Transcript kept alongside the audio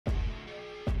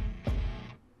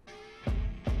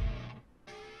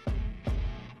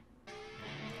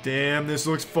Damn, this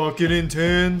looks fucking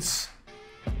intense.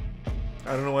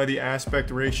 I don't know why the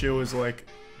aspect ratio is like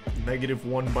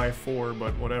 -1/4,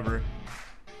 but whatever.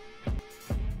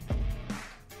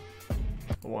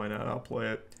 Why not? I'll play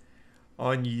it.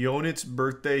 On Yonit's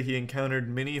birthday, he encountered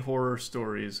many horror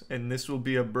stories, and this will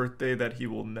be a birthday that he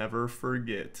will never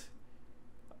forget.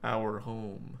 Our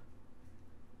home.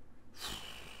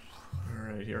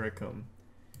 Alright, here I come.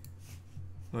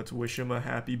 Let's wish him a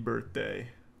happy birthday.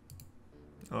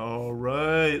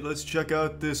 Alright, let's check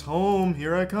out this home.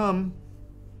 Here I come.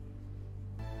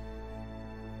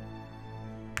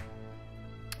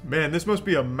 Man, this must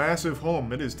be a massive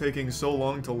home. It is taking so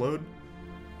long to load.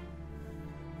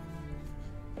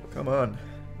 Come on.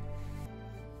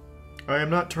 I am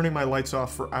not turning my lights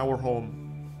off for our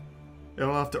home. I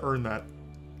don't have to earn that.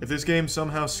 If this game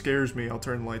somehow scares me, I'll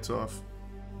turn lights off.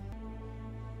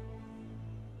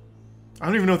 I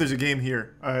don't even know if there's a game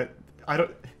here. I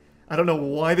don't know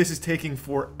why this is taking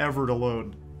forever to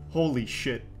load. Holy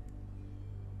shit.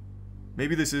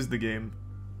 Maybe this is the game.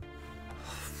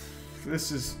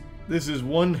 This is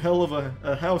one hell of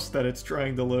a house that it's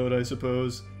trying to load, I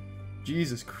suppose.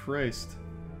 Jesus Christ.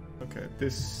 Okay,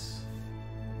 this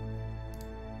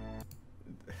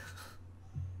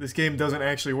game doesn't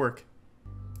actually work.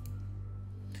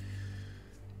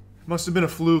 Must have been a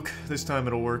fluke. This time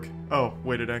it'll work. Oh,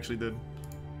 wait, it actually did.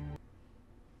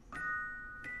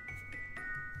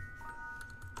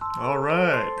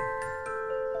 Alright.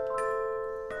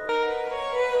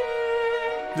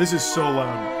 This is so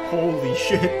loud. Holy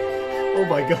shit. Oh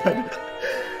my god.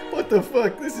 What the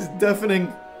fuck? This is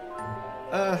deafening.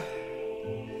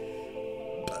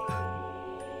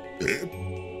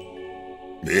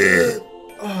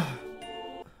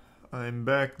 I'm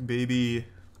back, baby.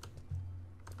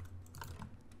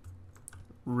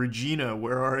 Regina,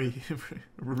 where are you?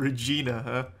 Regina,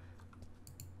 huh?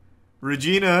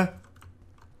 Regina!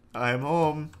 I'm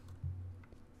home.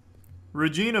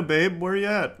 Regina, babe, where you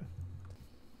at?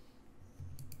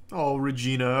 Oh,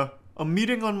 Regina. A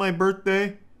meeting on my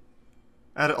birthday?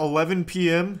 At 11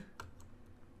 p.m.?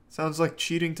 Sounds like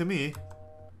cheating to me.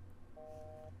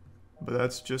 But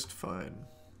that's just fine.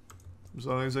 As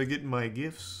long as I get my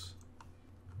gifts.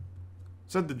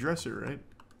 It's at the dresser, right?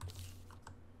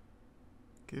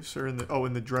 Gifts are in the... Oh,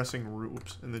 in the dressing room.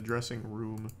 Oops. In the dressing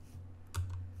room.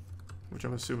 Which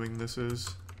I'm assuming this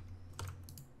is.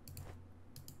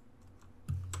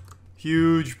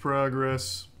 Huge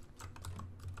progress.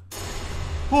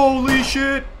 Holy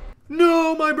shit!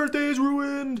 No, my birthday is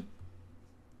ruined!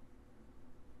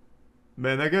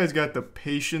 Man, that guy's got the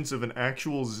patience of an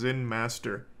actual Zen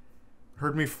master.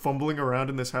 Heard me fumbling around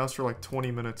in this house for like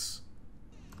 20 minutes.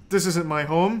 This isn't my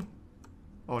home?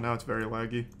 Oh, now it's very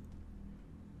laggy.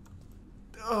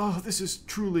 Oh, this is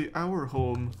truly our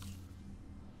home.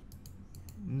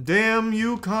 Damn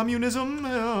you, communism!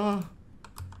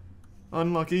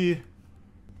 Unlucky.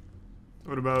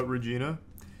 What about Regina?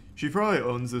 She probably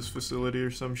owns this facility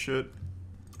or some shit.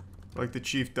 Like the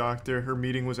chief doctor, her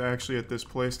meeting was actually at this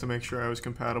place to make sure I was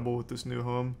compatible with this new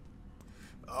home.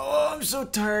 Oh, I'm so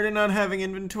tired of not having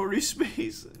inventory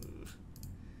space.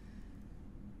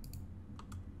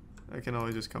 I can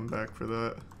always just come back for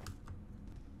that.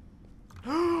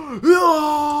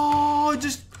 Oh,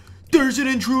 there's an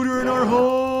intruder in our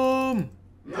home!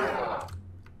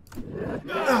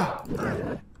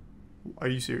 Are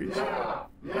you serious?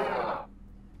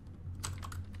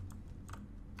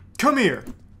 Come here!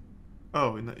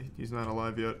 Oh, he's not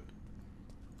alive yet.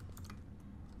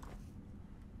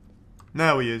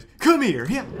 Now he is. Come here!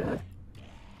 Yeah!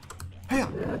 Yeah!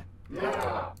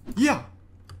 Yeah!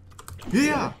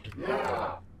 Yeah!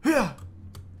 Yeah!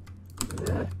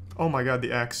 Oh my god,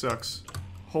 the axe sucks.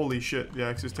 Holy shit, the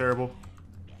axe is terrible.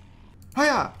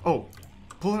 Hiya! Oh,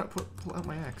 pull out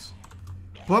my axe.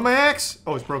 Pull out my axe!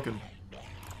 Oh, it's broken.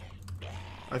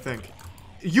 I think.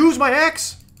 Use my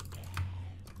axe!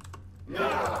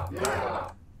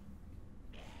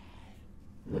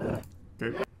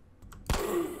 Okay.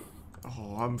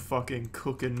 Oh, I'm fucking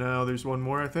cooking now. There's one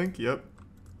more, I think. Yep.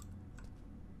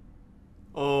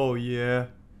 Oh, yeah.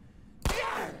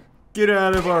 Get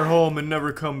out of our home and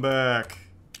never come back.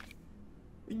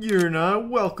 You're not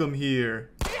welcome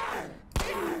here.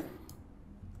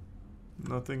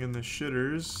 Nothing in the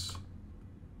shitters.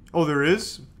 Oh, there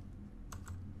is?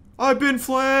 I've been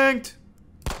flanked!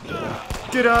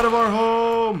 Get out of our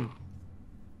home!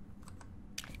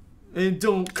 And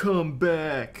don't come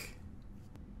back.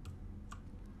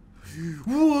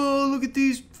 Whoa, look at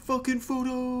these fucking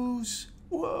photos!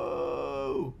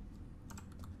 Whoa!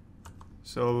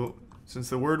 So, since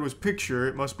the word was picture,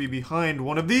 it must be behind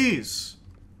one of these.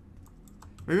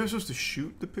 Maybe I'm supposed to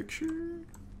shoot the picture?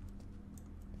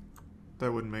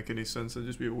 That wouldn't make any sense. That'd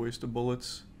just be a waste of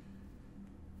bullets.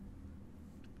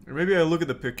 Or maybe I look at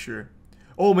the picture.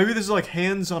 Oh, maybe this is like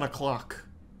hands on a clock.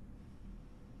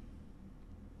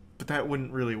 But that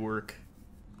wouldn't really work.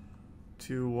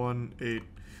 2, 1, 8.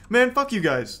 Man, fuck you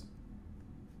guys.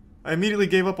 I immediately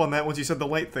gave up on that once you said the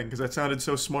light thing, because that sounded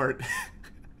so smart.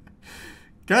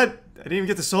 God, I didn't even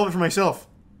get to solve it for myself.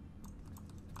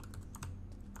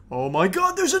 Oh my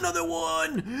god, there's another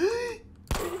one!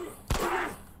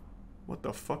 What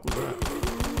the fuck was that?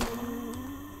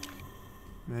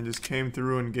 Man just came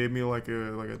through and gave me like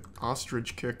a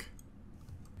ostrich kick.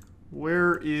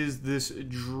 Where is this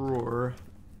drawer?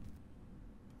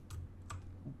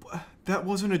 That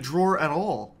wasn't a drawer at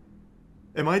all.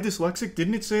 Am I dyslexic?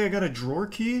 Didn't it say I got a drawer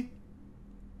key?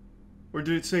 Or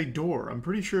did it say door? I'm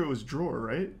pretty sure it was drawer,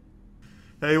 right?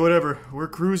 Hey, whatever. We're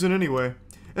cruising anyway.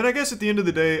 And I guess at the end of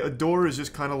the day, a door is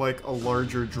just kind of like a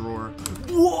larger drawer.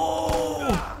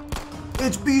 Whoa!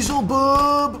 It's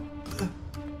Beelzebub!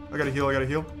 I gotta heal, I gotta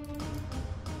heal.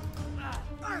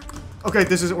 Okay,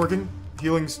 this isn't working.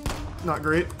 Healing's not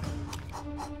great.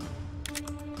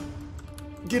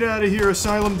 Get out of here,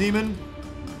 Asylum Demon!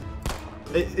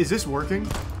 Is this working?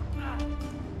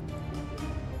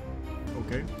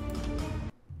 Okay.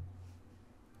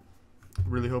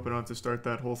 Really hope I don't have to start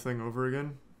that whole thing over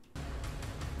again.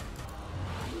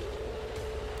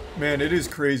 Man, it is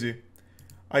crazy.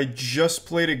 I just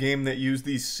played a game that used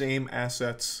these same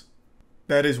assets.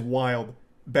 That is wild.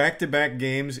 Back-to-back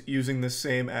games using the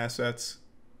same assets.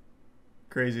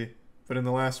 Crazy. But in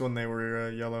the last one they were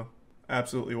yellow.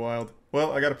 Absolutely wild.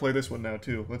 Well, I gotta play this one now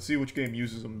too. Let's see which game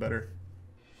uses them better.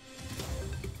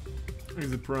 Here's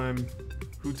the Prime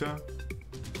Huta.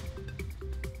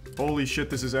 Holy shit,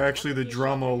 this is actually the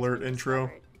drama alert intro.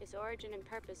 Its origin and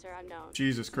purpose are unknown.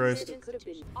 Jesus Christ.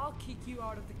 I'll kick you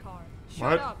out of the car. Shut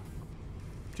What? up.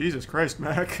 Jesus Christ,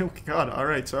 Mac. Oh god,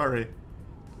 alright, sorry.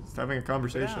 Just having a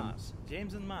conversation. Yes,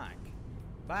 James and Mac.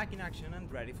 Back in action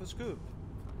and ready for scoop.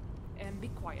 And be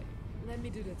quiet. Let me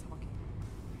do the talking.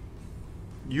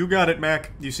 You got it,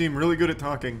 Mac. You seem really good at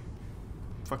talking.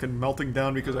 Fucking melting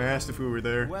down because I asked if we were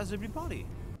there. Where's everybody?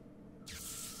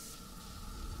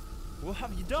 What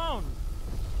have you done?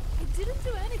 I didn't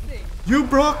do anything. You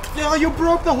broke! Yeah, you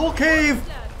broke the whole cave! What's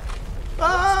that?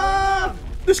 Ah!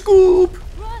 The scoop!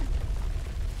 Run!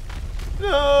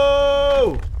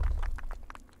 No!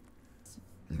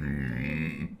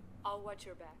 I'll watch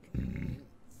your back.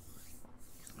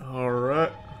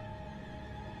 Alright.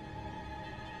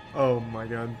 Oh my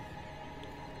god.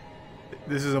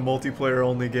 This is a multiplayer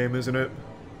only game, isn't it?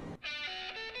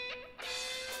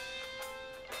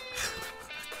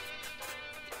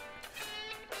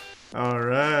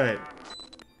 Alright.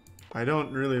 I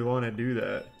don't really want to do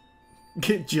that.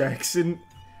 Get Jackson.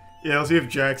 Yeah, I'll see if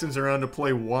Jackson's around to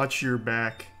play Watch Your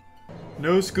Back.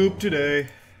 No scoop today.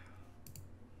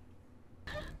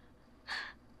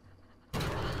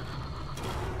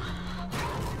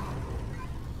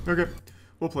 Okay,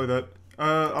 we'll play that.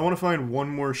 I want to find one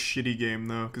more shitty game,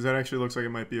 though, because that actually looks like it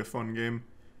might be a fun game.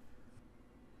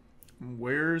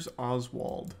 Where's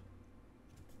Oswald?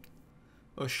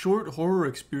 A short horror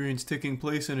experience taking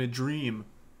place in a dream.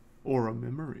 Or a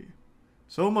memory.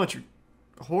 So much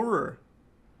horror.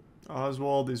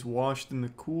 Oswald is washed in the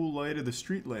cool light of the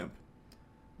street lamp.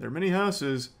 There are many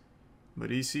houses, but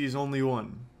he sees only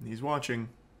one. He's watching.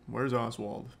 Where's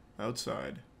Oswald?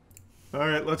 Outside.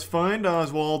 Alright, let's find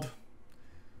Oswald.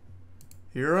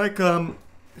 Here I come.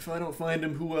 If I don't find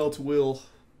him, who else will?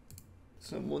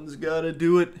 Someone's gotta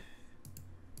do it.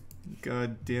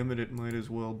 God damn it, it might as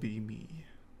well be me.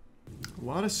 A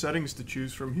lot of settings to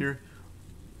choose from here.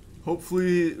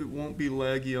 Hopefully it won't be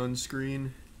laggy on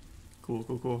screen. Cool,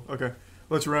 cool, cool. Okay,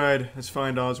 let's ride. Let's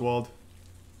find Oswald.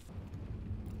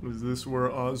 Is this where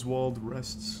Oswald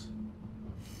rests?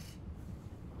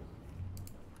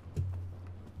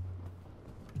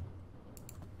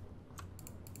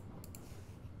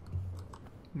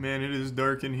 Man, it is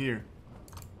dark in here.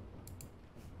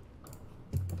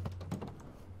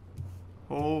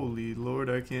 Holy Lord,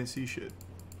 I can't see shit.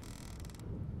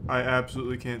 I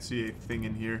absolutely can't see a thing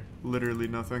in here. Literally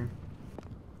nothing.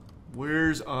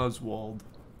 Where's Oswald?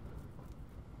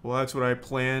 Well, that's what I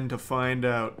plan to find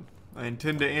out. I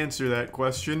intend to answer that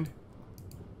question.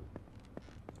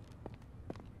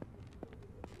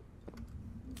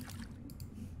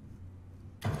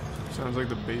 Sounds like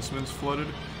the basement's flooded.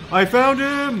 I found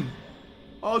him!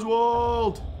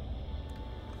 Oswald!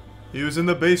 He was in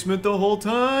the basement the whole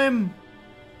time!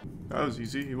 That was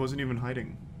easy. He wasn't even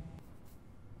hiding.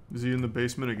 Is he in the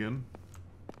basement again?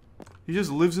 He just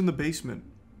lives in the basement.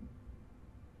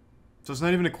 So it's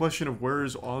not even a question of where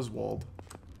is Oswald.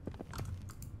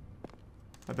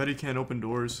 I bet he can't open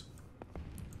doors.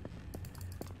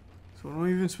 So what am I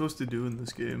even supposed to do in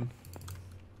this game?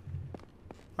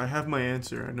 I have my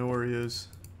answer. I know where he is.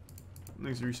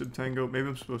 Thanks, Resub Tango. Maybe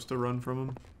I'm supposed to run from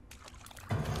him.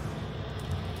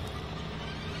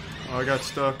 Oh, I got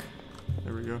stuck.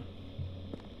 There we go.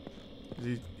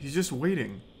 He's just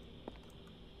waiting.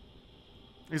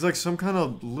 He's like some kind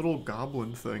of little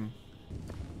goblin thing.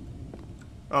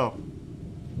 Oh.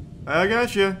 I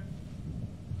got you.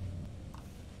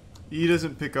 E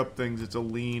doesn't pick up things. It's a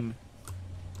lean.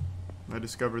 I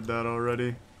discovered that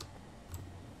already.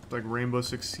 Like Rainbow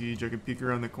Six Siege. I could peek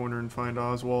around the corner and find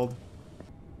Oswald.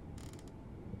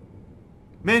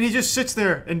 Man, he just sits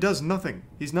there and does nothing.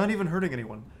 He's not even hurting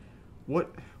anyone.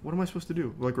 What am I supposed to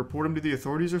do? Like report him to the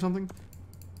authorities or something?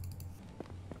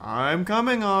 I'm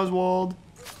coming, Oswald.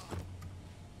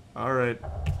 Alright.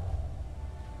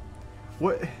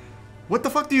 What the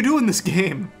fuck do you do in this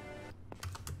game?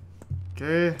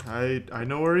 Okay, I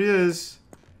know where he is.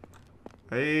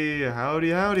 Hey,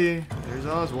 howdy howdy. There's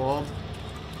Oswald.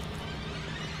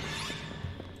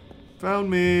 Found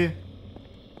me.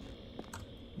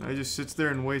 Now he just sits there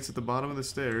and waits at the bottom of the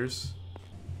stairs.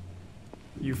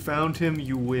 You found him,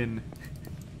 you win.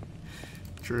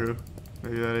 True.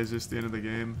 Maybe that is just the end of the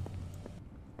game.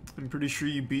 I'm pretty sure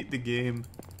you beat the game.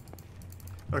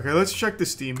 Okay, let's check the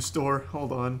Steam store.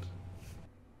 Hold on.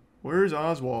 Where's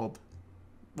Oswald?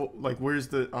 Well, like, where's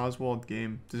the Oswald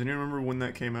game? Does anyone remember when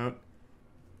that came out?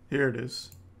 Here it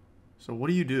is. So what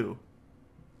do you do?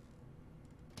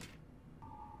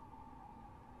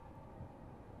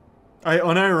 I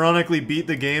unironically beat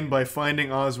the game by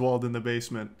finding Oswald in the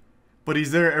basement. But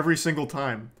he's there every single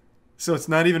time. So it's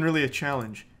not even really a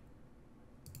challenge.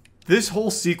 This whole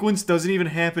sequence doesn't even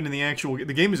happen in the actual...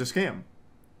 The game is a scam.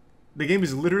 The game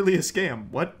is literally a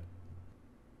scam. What?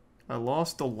 I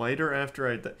lost the lighter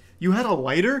after I... You had a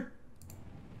lighter?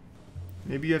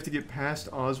 Maybe you have to get past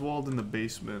Oswald in the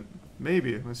basement.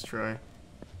 Maybe. Let's try. I'm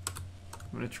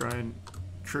gonna try and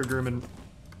trigger him and...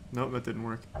 Nope, that didn't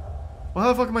work. Well, how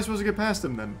the fuck am I supposed to get past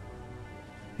him then?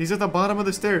 He's at the bottom of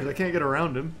the stairs. I can't get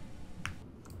around him.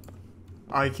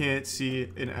 I can't see...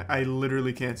 I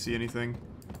literally can't see anything.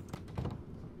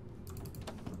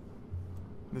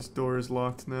 This door is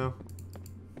locked now.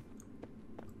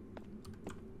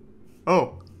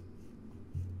 Oh.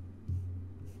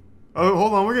 Oh,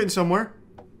 hold on. We're getting somewhere.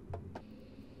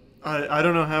 I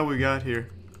don't know how we got here.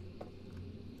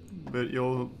 But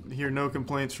you'll hear no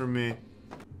complaints from me.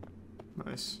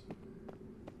 Nice.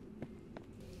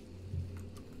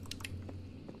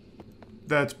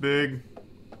 That's big.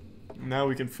 Now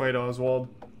we can fight Oswald.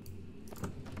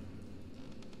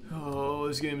 Oh,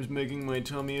 this game's making my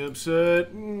tummy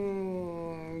upset.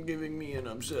 Giving me an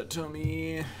upset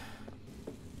tummy.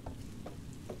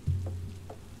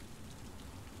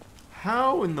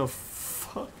 How in the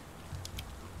fuck?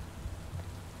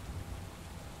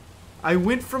 I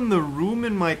went from the room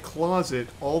in my closet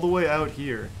all the way out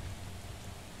here.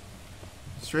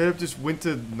 Straight up just went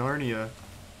to Narnia.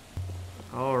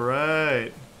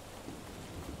 Alright.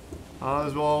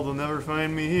 Oswald will never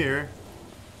find me here.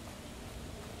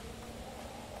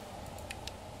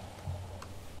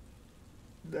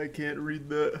 I can't read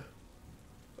that.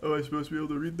 Oh, I'm supposed to be able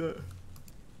to read that.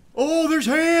 Oh, there's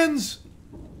hands!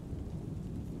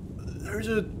 There's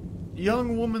a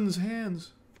young woman's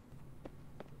hands.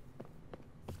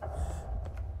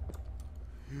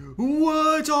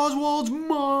 What? Oswald's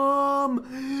mom!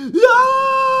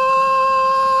 Ah!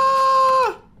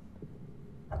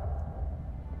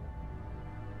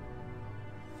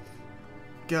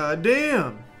 God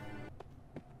damn!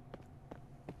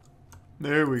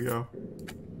 There we go.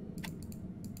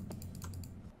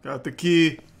 Got the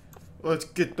key. Let's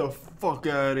get the fuck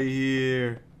out of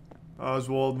here.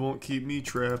 Oswald won't keep me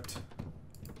trapped.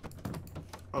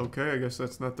 Okay, I guess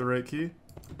that's not the right key.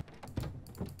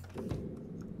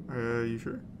 You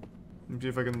sure? Let me see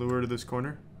if I can lure her to this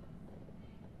corner.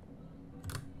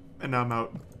 And now I'm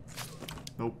out.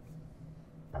 Nope.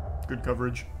 Good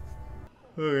coverage.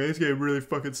 Okay, this game really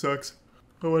fucking sucks.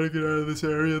 I want to get out of this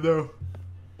area though.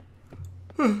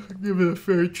 Give it a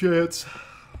fair chance.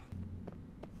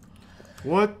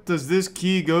 What does this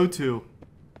key go to?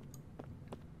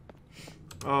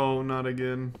 Oh, not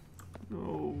again.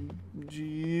 Oh,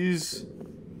 jeez.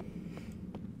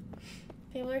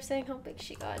 People are saying how big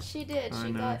she got. She did. I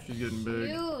She know, got she's getting big.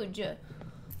 huge.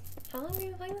 How long have you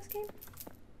been playing this game?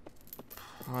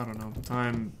 I don't know.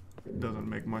 Time doesn't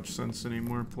make much sense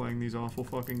anymore playing these awful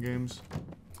fucking games.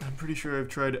 I'm pretty sure I've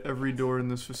tried every door in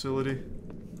this facility.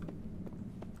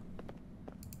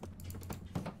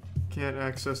 Can't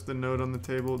access the note on the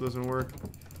table, it doesn't work.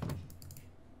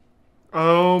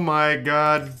 Oh my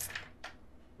god.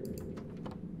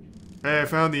 Hey, I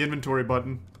found the inventory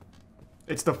button.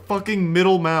 It's the fucking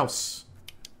middle mouse.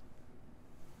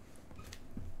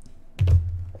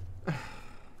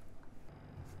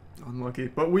 Unlucky.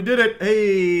 But we did it!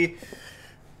 Hey!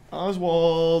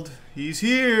 Oswald! He's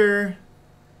here!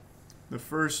 The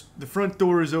front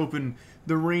door is open.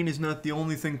 The rain is not the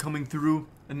only thing coming through.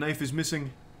 A knife is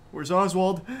missing. Where's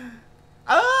Oswald?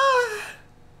 Ah!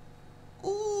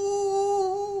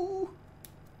 Ooh!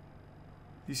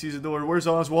 He sees the door. Where's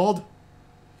Oswald?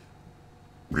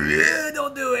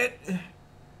 Don't do it!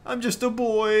 I'm just a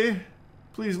boy.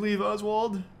 Please leave,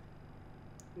 Oswald.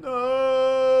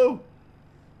 No!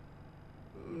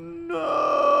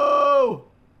 No!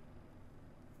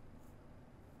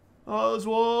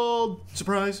 Oswald!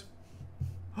 Surprise!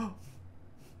 Oh,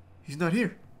 he's not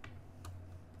here.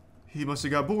 He must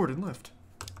have got bored and left.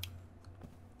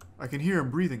 I can hear him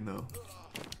breathing, though.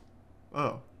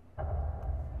 Oh.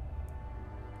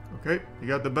 Okay, he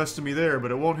got the best of me there,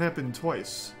 but it won't happen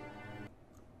twice.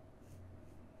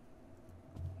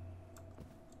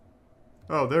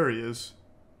 Oh, there he is.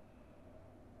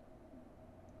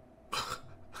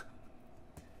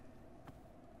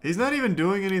 He's not even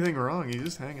doing anything wrong, he's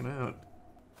just hanging out.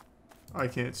 I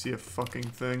can't see a fucking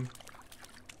thing.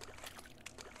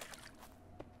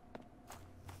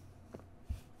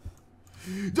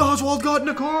 Oswald got in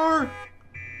a car!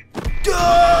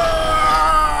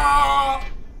 Ah!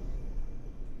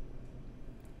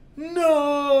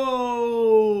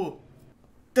 No!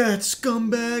 That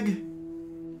scumbag!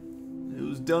 It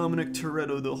was Dominic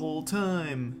Toretto the whole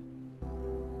time.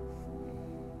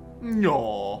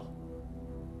 No.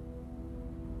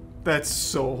 That's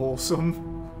so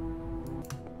wholesome.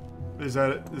 Is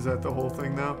that it? Is that the whole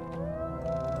thing now?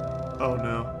 Oh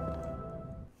no.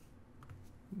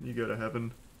 You go to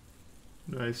heaven.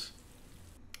 Nice.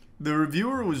 The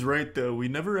reviewer was right though. We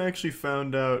never actually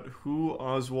found out who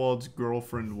Oswald's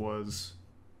girlfriend was.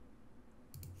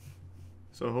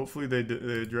 So hopefully they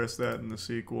address that in the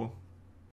sequel.